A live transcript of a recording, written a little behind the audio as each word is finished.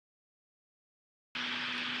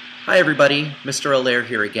Hi everybody, Mr. Allaire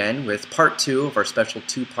here again with part 2 of our special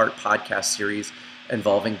two-part podcast series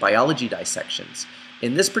involving biology dissections.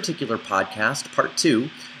 In this particular podcast, part 2,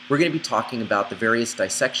 we're going to be talking about the various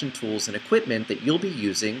dissection tools and equipment that you'll be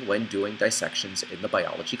using when doing dissections in the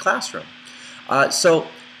biology classroom. So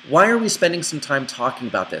why are we spending some time talking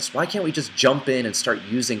about this? Why can't we just jump in and start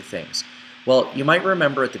using things? Well, you might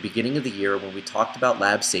remember at the beginning of the year when we talked about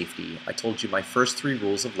lab safety, I told you my first 3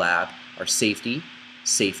 rules of lab are safety,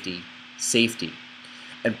 safety, safety.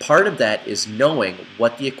 And part of that is knowing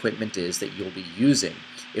what the equipment is that you'll be using.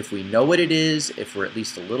 If we know what it is, if we're at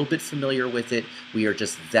least a little bit familiar with it, we are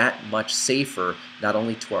just that much safer, not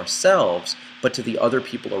only to ourselves, but to the other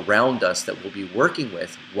people around us that we'll be working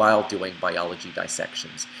with while doing biology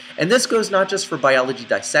dissections. And this goes not just for biology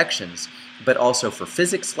dissections, but also for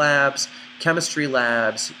physics labs, chemistry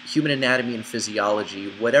labs, human anatomy and physiology,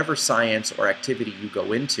 whatever science or activity you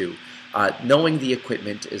go into. Knowing the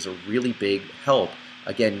equipment is a really big help,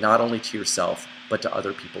 again, not only to yourself, but to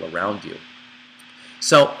other people around you.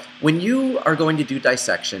 So when you are going to do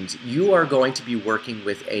dissections, you are going to be working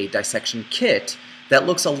with a dissection kit that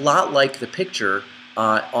looks a lot like the picture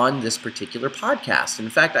on this particular podcast. In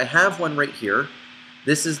fact, I have one right here.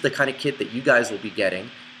 This is the kind of kit that you guys will be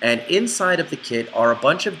getting. And inside of the kit are a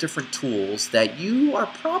bunch of different tools that you are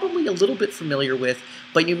probably a little bit familiar with,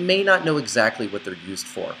 but you may not know exactly what they're used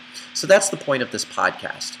for. So that's the point of this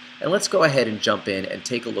podcast. And let's go ahead and jump in and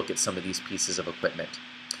take a look at some of these pieces of equipment.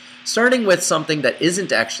 Starting with something that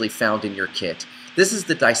isn't actually found in your kit, this is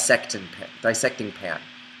the dissecting pan.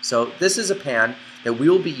 So this is a pan that we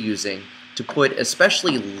will be using to put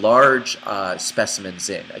especially large specimens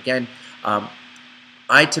in. Again,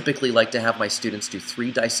 I typically like to have my students do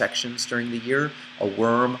 3 dissections during the year: a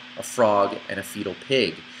worm, a frog, and a fetal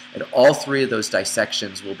pig. And all 3 of those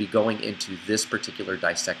dissections will be going into this particular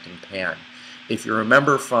dissecting pan. If you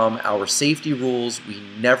remember from our safety rules, we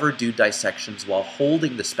never do dissections while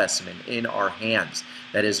holding the specimen in our hands.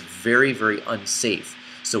 That is very, very unsafe.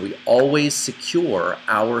 So we always secure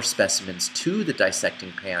our specimens to the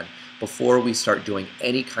dissecting pan before we start doing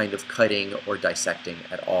any kind of cutting or dissecting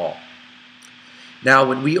at all. Now,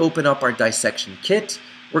 when we open up our dissection kit,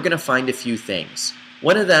 we're going to find a few things.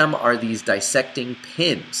 One of them are these dissecting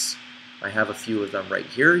pins. I have a few of them right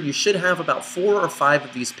here. You should have about 4 or 5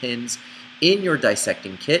 of these pins in your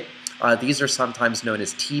dissecting kit. These are sometimes known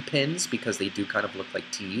as T-pins because they do kind of look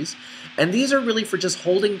like T's. And these are really for just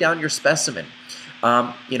holding down your specimen.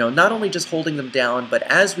 Not only just holding them down, but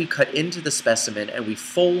as we cut into the specimen and we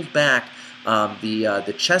fold back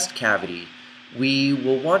the chest cavity, we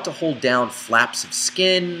will want to hold down flaps of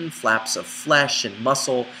skin, flaps of flesh and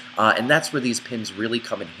muscle, and that's where these pins really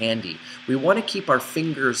come in handy. We want to keep our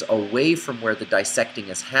fingers away from where the dissecting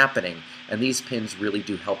is happening, and these pins really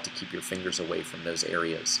do help to keep your fingers away from those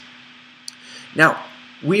areas. Now,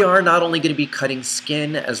 we are not only going to be cutting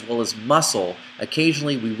skin as well as muscle.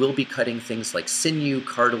 Occasionally we will be cutting things like sinew,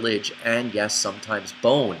 cartilage, and yes, sometimes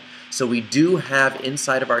bone. So we do have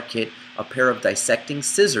inside of our kit a pair of dissecting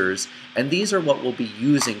scissors, and these are what we'll be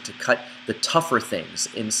using to cut the tougher things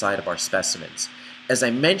inside of our specimens. As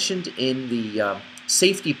I mentioned in the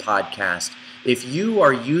safety podcast, if you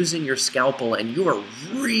are using your scalpel and you are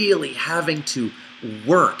really having to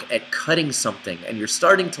work at cutting something and you're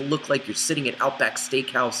starting to look like you're sitting at Outback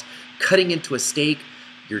Steakhouse cutting into a steak,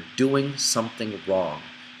 you're doing something wrong.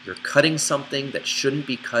 You're cutting something that shouldn't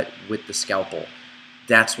be cut with the scalpel.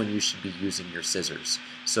 That's when you should be using your scissors.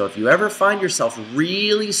 So if you ever find yourself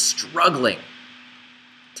really struggling,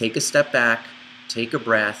 take a step back, take a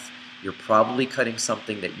breath. You're probably cutting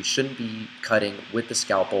something that you shouldn't be cutting with the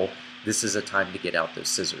scalpel. This is a time to get out those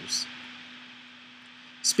scissors.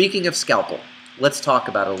 Speaking of scalpel, let's talk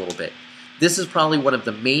about it a little bit. This is probably one of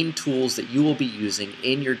the main tools that you will be using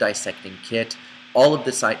in your dissecting kit. All of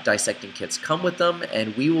the dissecting kits come with them,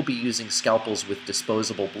 and we will be using scalpels with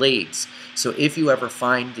disposable blades. So if you ever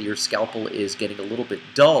find that your scalpel is getting a little bit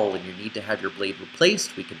dull and you need to have your blade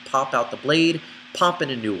replaced, we can pop out the blade, pop in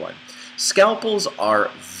a new one. Scalpels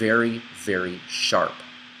are very, very sharp.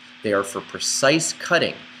 They are for precise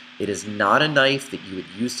cutting. It is not a knife that you would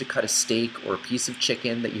use to cut a steak or a piece of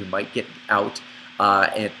chicken that you might get out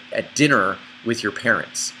at dinner with your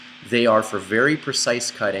parents. They are for very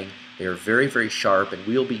precise cutting. They are very, very sharp, and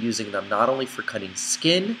we'll be using them not only for cutting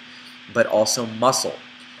skin, but also muscle.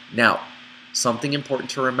 Now, something important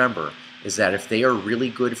to remember is that if they are really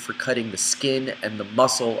good for cutting the skin and the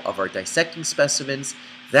muscle of our dissecting specimens,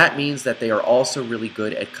 that means that they are also really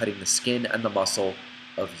good at cutting the skin and the muscle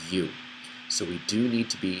of you. So we do need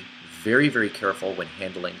to be very, very careful when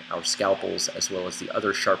handling our scalpels as well as the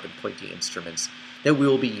other sharp and pointy instruments that we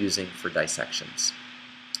will be using for dissections.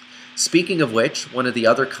 Speaking of which, one of the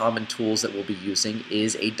other common tools that we'll be using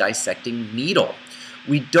is a dissecting needle.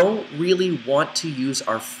 We don't really want to use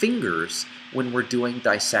our fingers when we're doing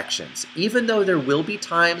dissections, even though there will be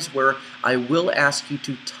times where I will ask you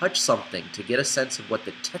to touch something to get a sense of what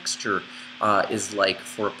the texture is like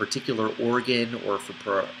for a particular organ or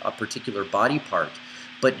for a particular body part.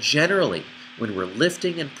 But generally, when we're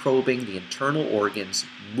lifting and probing the internal organs,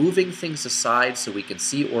 moving things aside so we can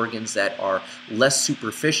see organs that are less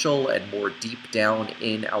superficial and more deep down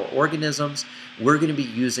in our organisms, we're going to be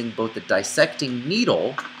using both the dissecting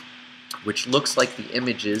needle, which looks like the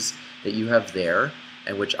images that you have there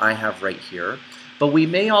and which I have right here, but we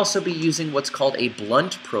may also be using what's called a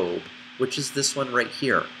blunt probe, which is this one right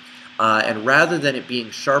here. And rather than it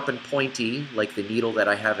being sharp and pointy like the needle that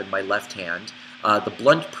I have in my left hand, the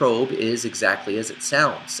blunt probe is exactly as it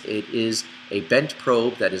sounds. It is a bent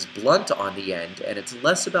probe that is blunt on the end, and it's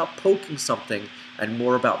less about poking something and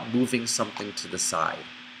more about moving something to the side.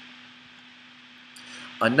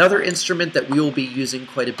 Another instrument that we will be using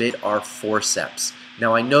quite a bit are forceps.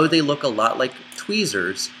 Now I know they look a lot like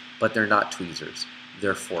tweezers, but they're not tweezers.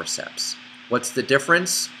 They're forceps. What's the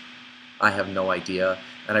difference? I have no idea,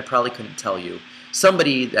 and I probably couldn't tell you.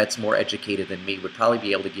 Somebody that's more educated than me would probably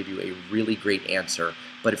be able to give you a really great answer,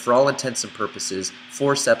 but for all intents and purposes,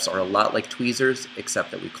 forceps are a lot like tweezers,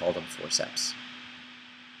 except that we call them forceps.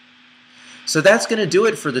 So that's going to do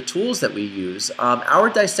it for the tools that we use. Our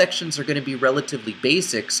dissections are going to be relatively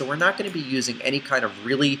basic, so we're not going to be using any kind of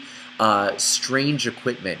really strange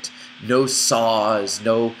equipment. No saws,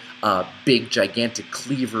 no big gigantic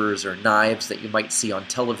cleavers or knives that you might see on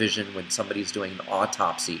television when somebody's doing an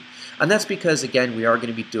autopsy. And that's because, again, we are going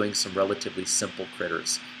to be doing some relatively simple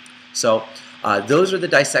critters. So those are the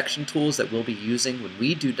dissection tools that we'll be using when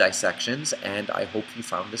we do dissections, and I hope you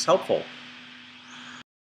found this helpful.